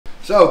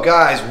So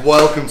guys,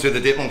 welcome to the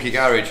Dip Monkey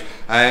Garage.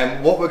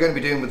 What we're going to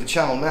be doing with the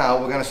channel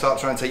now, we're going to start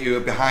trying to take you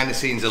behind the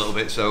scenes a little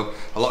bit. So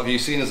a lot of you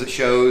have seen us at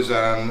shows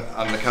and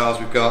the cars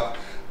we've got.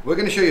 We're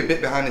going to show you a bit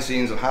behind the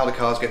scenes of how the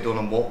cars get done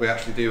and what we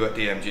actually do at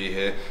DMG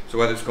here. So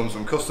whether it comes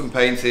from custom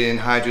painting,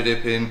 hydro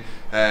dipping,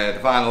 the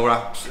vinyl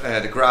wraps,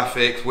 the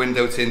graphics,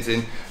 window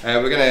tinting,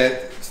 we're going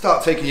to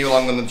start taking you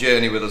along on the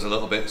journey with us a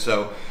little bit.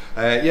 So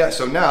yeah,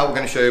 so now we're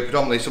going to show you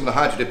predominantly some of the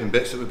hydro dipping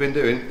bits that we've been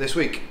doing this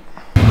week.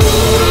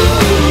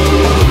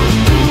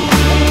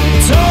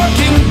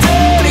 Talking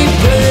dirty,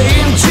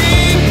 playing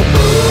cheap.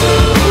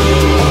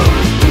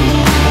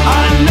 I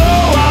know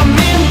I'm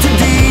in too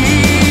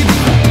deep.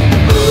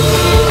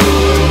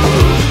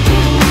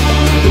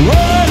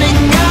 Running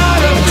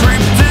out of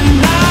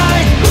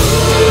kryptonite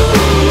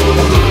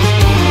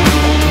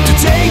to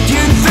take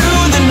you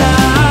through the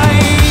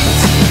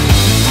night.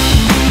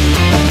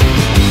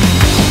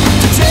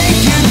 To take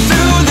you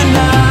through the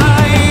night.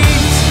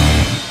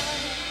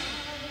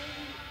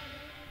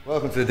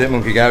 Welcome to the Dip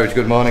Monkey Garage.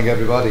 Good morning,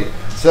 everybody.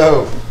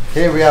 So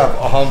here we have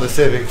a Honda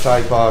Civic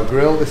Type R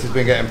grille. This has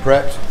been getting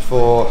prepped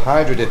for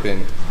hydro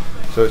dipping.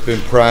 So it's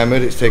been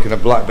primered, it's taken a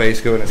black base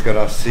coat and it's got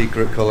our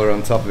secret colour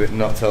on top of it,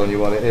 not telling you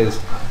what it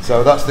is.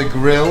 So that's the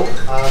grille,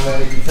 and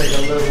then if you take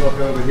a little look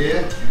over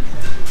here,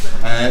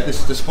 this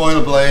is the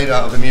spoiler blade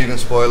out of the Mugen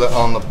spoiler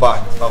on the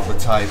back of the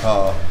Type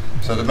R.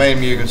 So the main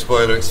Mugen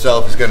spoiler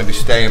itself is going to be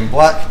staying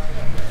black.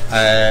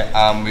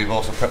 And we've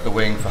also prepped the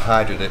wing for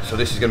hydro dip. So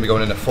this is going to be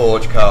going in a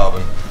forged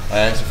carbon.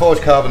 It's a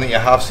forged carbon that you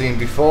have seen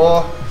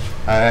before.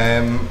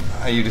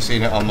 You'd have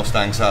seen it on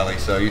Mustang Sally.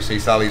 So you see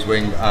Sally's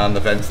wing and the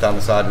vents down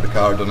the side of the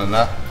car are done in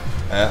that.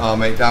 Our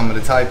mate Dan with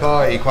the Type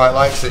R, he quite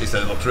likes it. He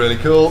said it looks really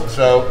cool,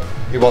 so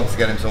he wants to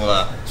get him some of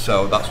that.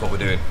 So that's what we're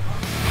doing.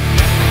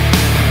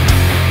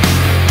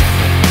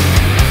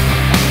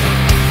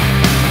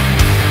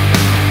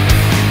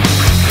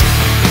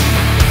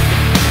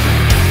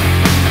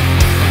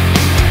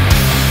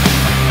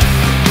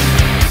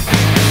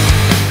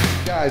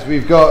 Guys,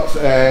 we've got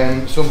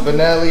some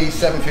Benelli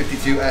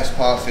 752S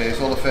parts here,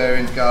 so all the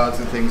fairings, guards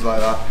and things like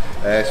that.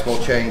 It's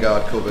called chain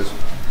guard covers.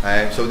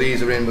 So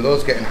these are in with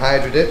us, getting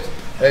hydro dipped.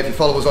 If you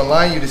follow us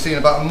online, you'd have seen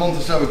about a month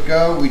or so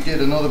ago, we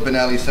did another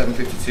Benelli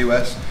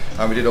 752S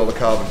and we did all the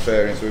carbon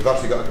fairings. So we've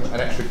actually got an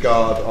extra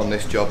guard on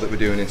this job that we're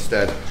doing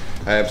instead.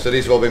 So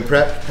these have all been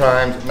prepped,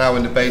 primed, now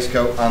in the base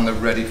coat, and they're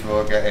ready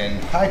for getting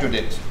hydro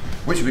dipped,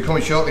 which will be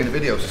coming shortly in the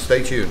video, so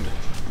stay tuned.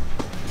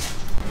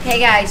 Hey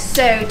guys,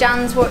 so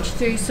Dan's watched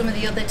through some of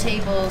the other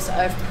tables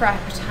of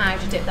prepped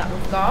hydro dip that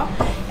we've got,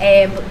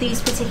 but these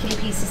particular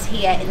pieces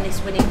here in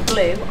this winning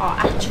blue are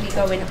actually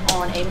going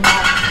on a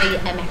Mazda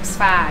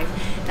MX-5.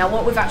 Now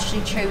what we've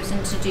actually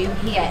chosen to do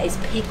here is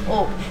pick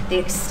up the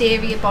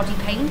exterior body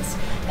paint,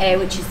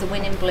 which is the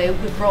winning blue.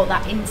 We've brought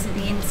that into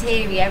the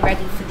interior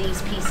ready for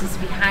these pieces to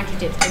be hydro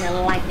dipped in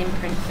a lightning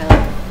print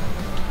film.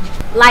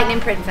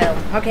 Lightning print film.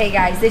 Okay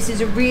guys, this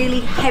is a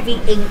really heavy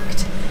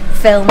inked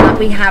film that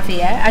we have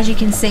here. As you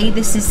can see,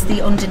 this is the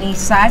underneath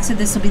side, so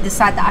this will be the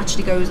side that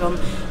actually goes on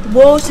the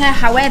water.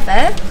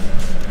 However,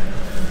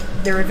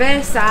 the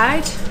reverse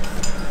side,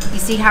 you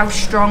see how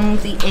strong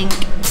the ink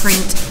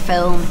print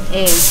film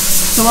is.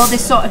 So all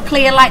this sort of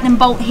clear lightning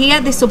bolt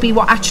here, this will be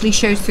what actually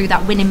shows through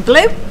that winning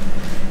blue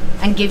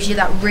and gives you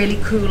that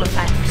really cool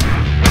effect.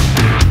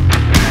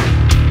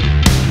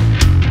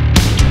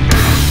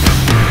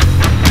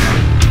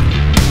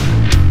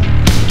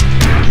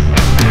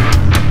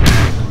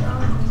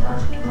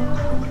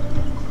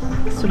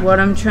 So what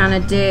I'm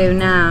trying to do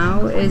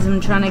now is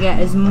I'm trying to get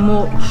as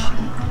much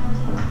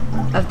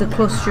of the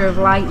cluster of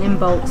lightning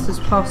bolts as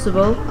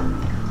possible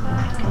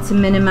to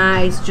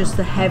minimise just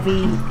the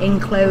heavy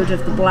ink load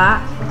of the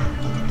black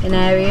in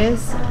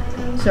areas.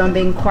 So I'm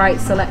being quite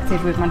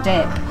selective with my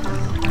dip.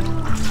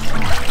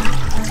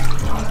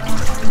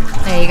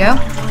 There you go.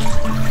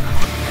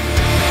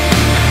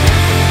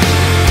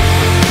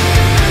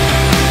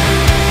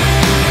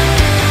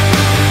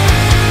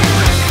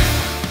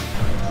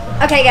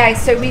 Okay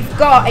guys, so we've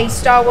got a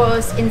Star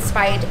Wars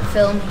inspired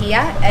film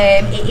here.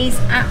 It is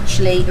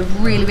actually a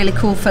really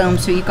cool film.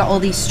 So you've got all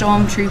these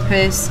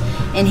stormtroopers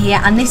in here,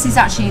 and this is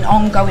actually an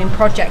ongoing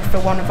project for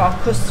one of our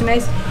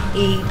customers.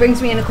 He brings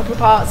me in a couple of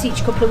parts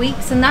each couple of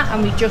weeks and that,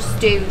 and we just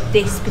do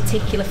this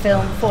particular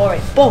film for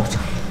it. But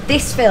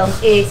this film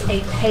is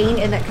a pain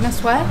in the, can I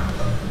swear?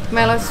 Am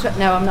I allowed to swear?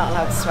 No, I'm not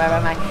allowed to swear,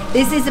 am I?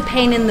 This is a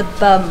pain in the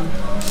bum,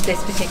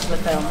 this particular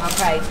film,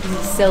 okay? Because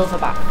it's silver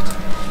backed.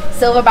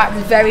 Silverback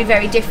is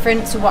very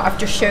different to what I've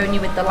just shown you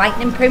with the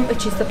lightning print,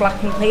 which is the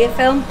black and clear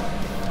film.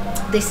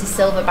 This is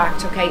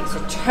silverbacked, okay? It's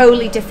a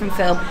totally different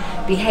film,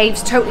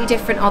 behaves totally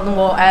different on the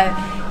water.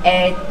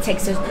 It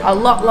takes a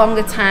lot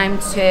longer time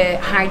to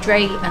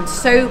hydrate and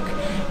soak,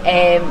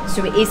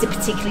 so it is a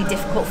particularly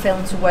difficult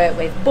film to work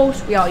with,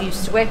 but we are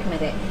used to working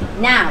with it.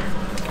 Now,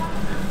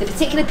 the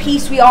particular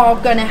piece we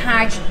are going to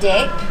hydro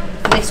dip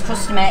for this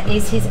customer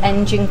is his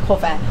engine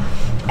cover.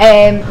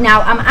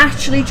 Now I'm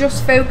actually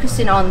just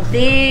focusing on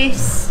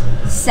this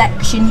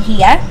section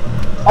here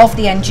of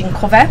the engine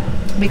cover.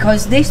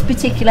 because this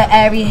particular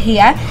area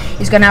here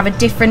is going to have a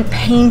different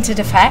painted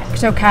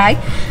effect, okay?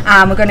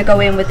 We're going to go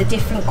in with a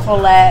different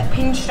colour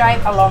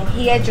pinstripe along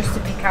here just to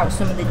pick out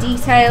some of the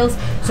details.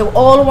 So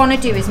all I want to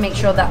do is make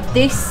sure that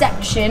this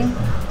section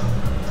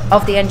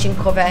of the engine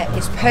cover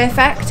is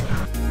perfect.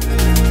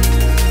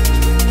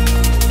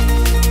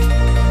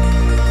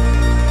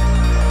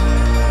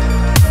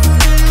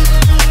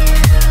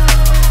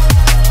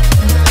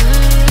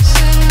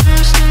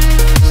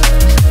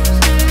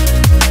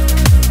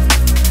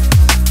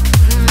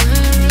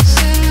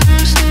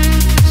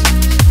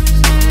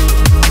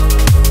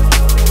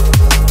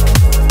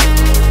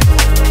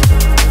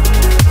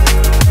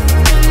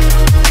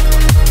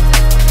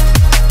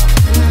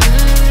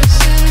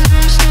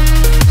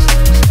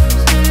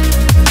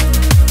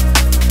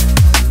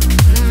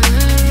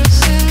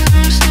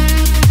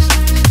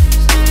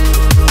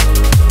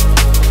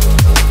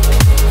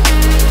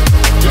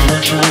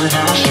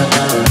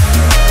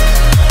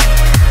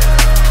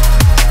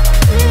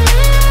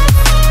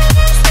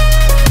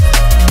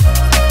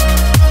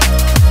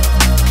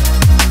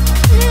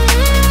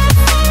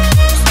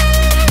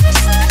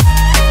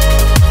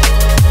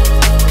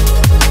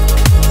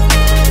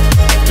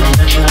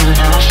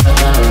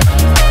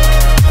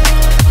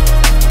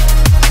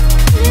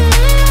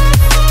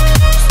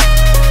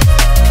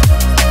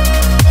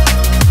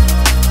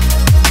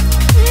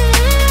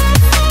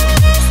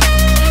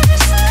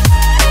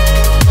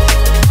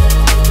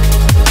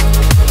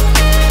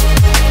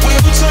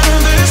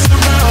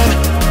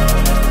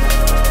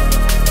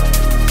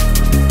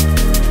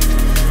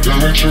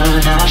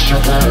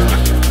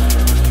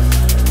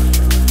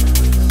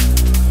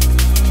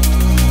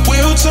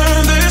 We'll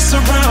turn this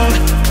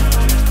around.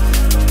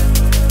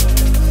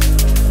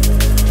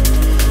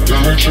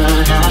 We'll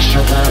turn this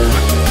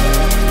around.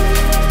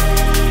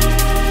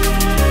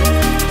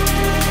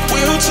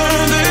 We'll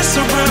turn this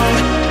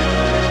around.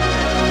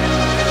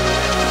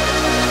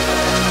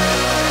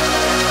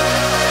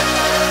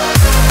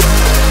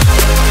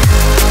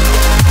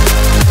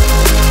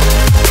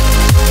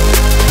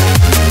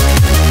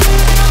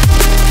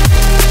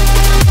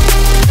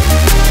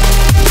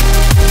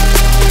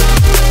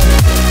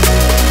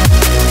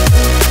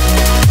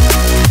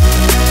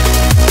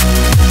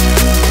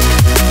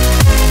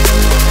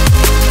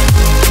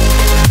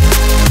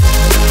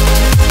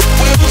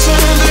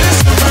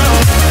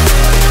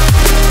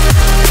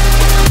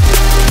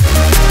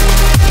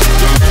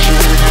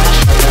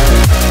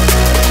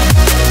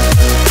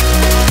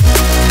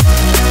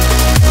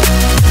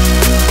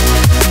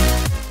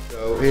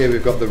 Here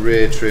we've got the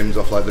rear trims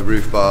off, like the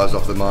roof bars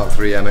off the Mark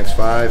III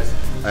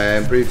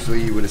MX-5.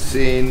 Previously you would have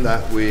seen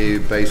that we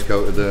base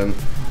coated them,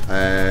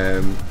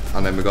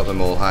 and then we got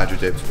them all hydro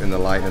dipped in the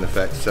lightning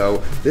effect.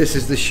 So this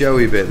is the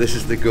showy bit, this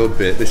is the good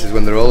bit, this is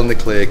when they're all in the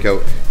clear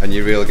coat and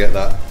you really get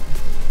that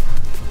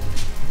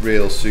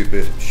real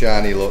super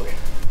shiny look,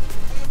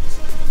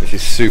 which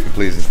is super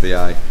pleasing to the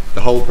eye.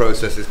 The whole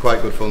process is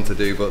quite good fun to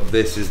do, but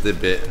this is the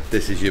bit,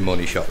 this is your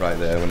money shot right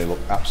there when they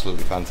look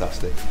absolutely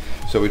fantastic.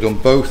 So we've done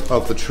both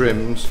of the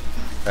trims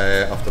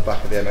off the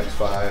back of the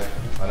MX-5,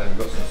 and then we've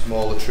got some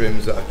smaller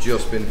trims that have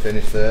just been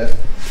finished there,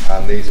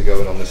 and these are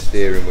going on the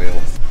steering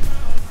wheel.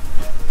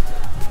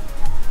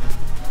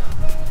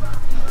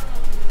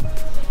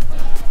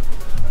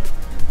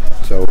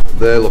 So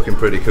they're looking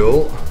pretty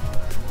cool.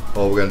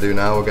 All we're going to do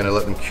now, we're going to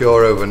let them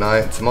cure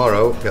overnight.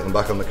 Tomorrow, get them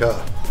back on the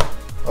car.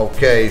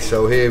 Okay,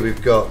 so here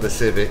we've got the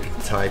Civic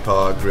Type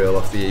R grille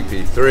off the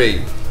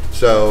EP3.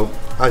 So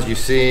as you've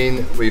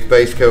seen, we've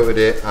base coated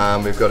it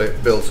and we've got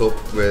it built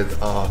up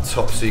with our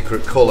top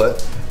secret colour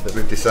that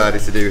we've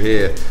decided to do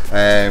here.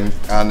 And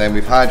then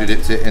we've hydro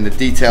dipped it in the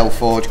detail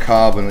forged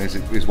carbon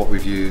is what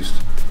we've used.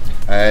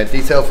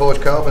 Detail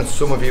forged carbon,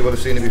 some of you would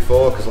have seen it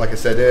before, because like I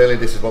said earlier,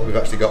 this is what we've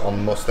actually got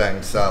on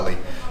Mustang Sally.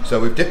 So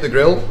we've dipped the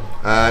grille,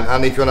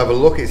 and if you want to have a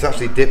look, it's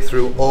actually dipped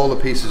through all the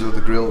pieces of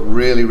the grille,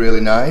 really,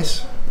 really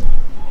nice.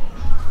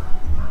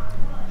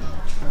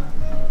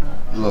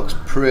 Looks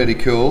pretty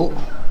cool.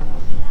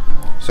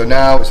 So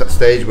now it's at the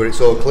stage where it's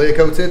all clear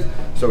coated,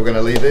 so we're going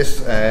to leave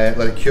this, let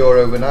it cure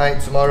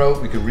overnight. Tomorrow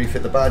we can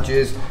refit the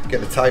badges,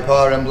 get the Type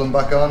R emblem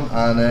back on,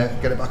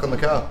 and get it back on the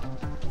car.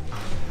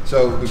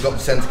 So we've got the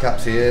centre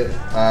caps here,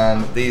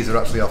 and these are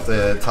actually off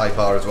the Type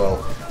R as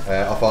well,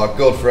 off our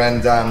good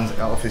friend Dan,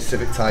 off his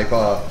Civic Type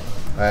R.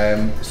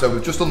 So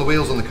we've just done the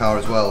wheels on the car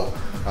as well,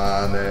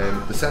 and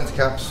the centre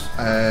caps,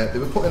 they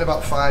were put in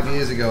about 5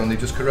 years ago and they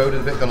just corroded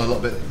a bit, gone a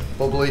little bit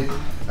bubbly,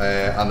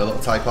 and the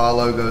little Type R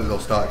logo, they'll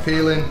start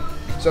peeling.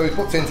 So we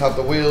put in to have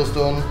the wheels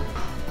done,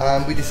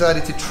 and we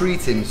decided to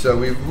treat him, so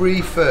we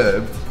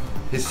refurbed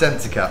his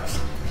centre caps.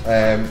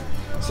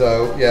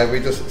 So yeah, we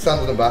just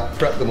sanded them back,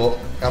 prepped them up,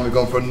 and we've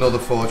gone for another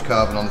forged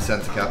carbon on the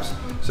centre caps.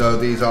 So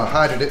these are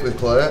hydro dipped with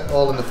clear,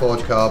 all in the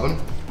forged carbon.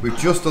 We've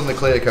just done the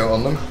clear coat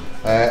on them,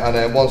 and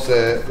then once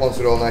they're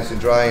all nice and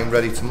dry and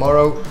ready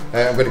tomorrow,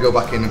 I'm going to go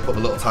back in and put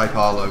the little Type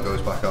R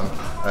logos back on,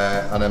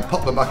 and then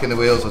pop them back in the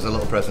wheels as a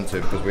little present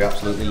too, because we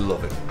absolutely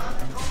love it.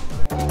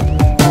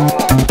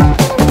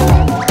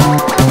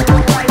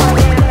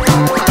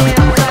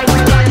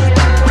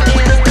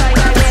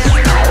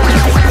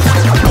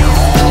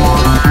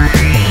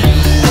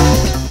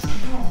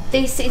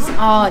 this is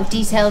our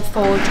detailed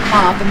forged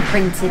carbon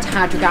printed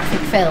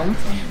hydrographic film,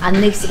 and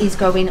this is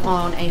going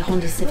on a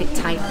Honda Civic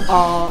Type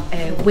R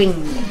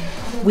wing.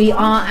 We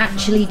are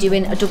actually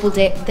doing a double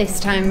dip this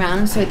time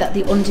round so that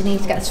the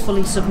underneath gets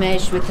fully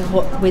submerged with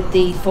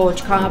the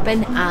forged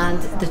carbon,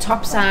 and the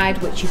top side,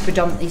 which you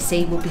predominantly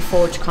see, will be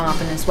forged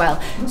carbon as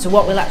well. So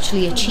what we're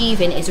actually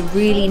achieving is a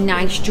really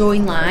nice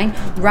join line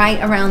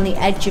right around the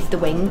edge of the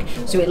wing,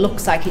 so it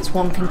looks like it's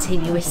one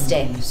continuous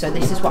dip. So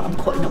this is what I'm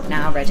cutting up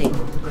now, ready.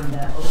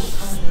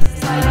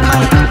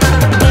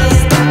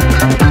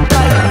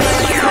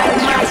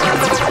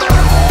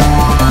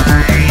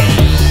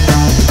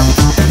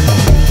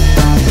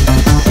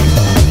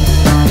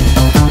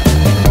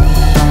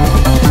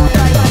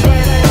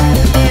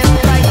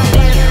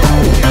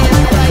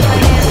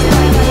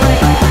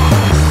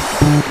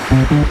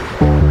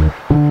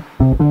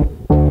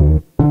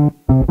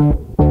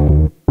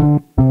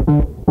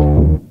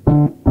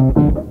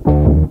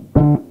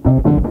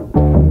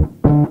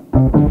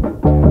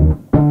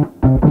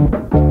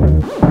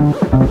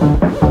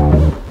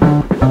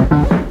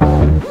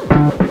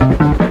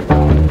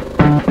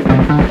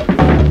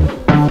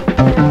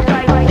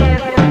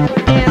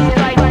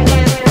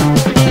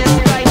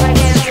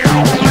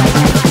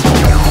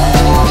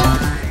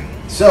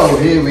 So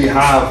here we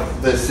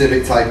have the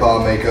Civic Type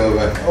R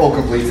makeover, all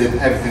completed,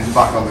 everything's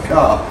back on the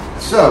car.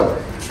 So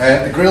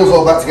the grill's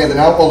all back together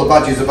now, all the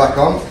badges are back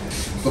on,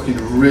 it's looking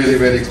really,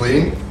 really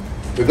clean.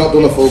 We've not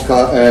done a full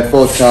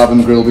forged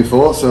carbon grill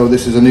before, so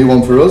this is a new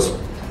one for us.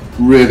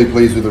 Really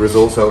pleased with the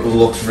result, so it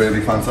looks really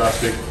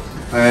fantastic.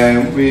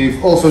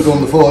 We've also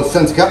done the forged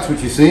centre caps,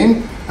 which you've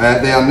seen.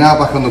 They are now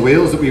back on the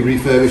wheels that we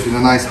refurbished in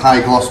a nice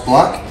high gloss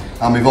black,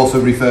 and we've also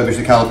refurbished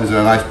the calipers in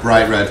a nice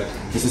bright red.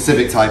 It's a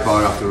Civic Type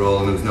R after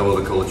all, and there's no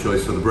other colour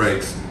choice for the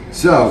brakes.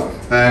 So,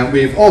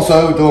 we've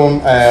also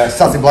done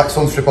satin black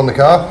sunstrip on the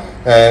car,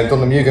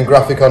 done the Mugen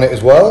graphic on it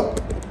as well.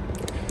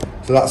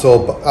 So that's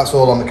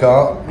all on the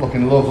car,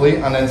 looking lovely.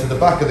 And then to the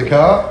back of the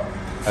car,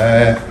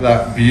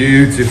 that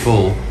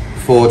beautiful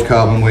forged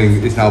carbon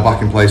wing is now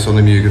back in place on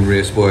the Mugen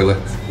rear spoiler,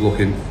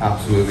 looking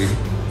absolutely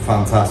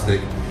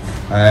fantastic.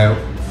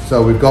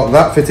 So we've got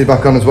that fitted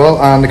back on as well,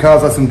 and the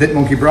car's had some Dip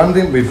Monkey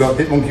branding. We've got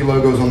Dip Monkey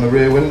logos on the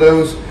rear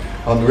windows,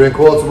 on the rear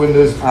quarter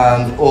windows,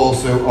 and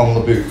also on the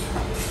boot.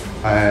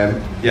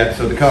 Yeah,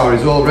 so the car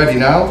is all ready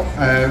now,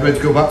 ready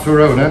to go back to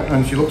her owner,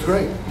 and she looks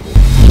great.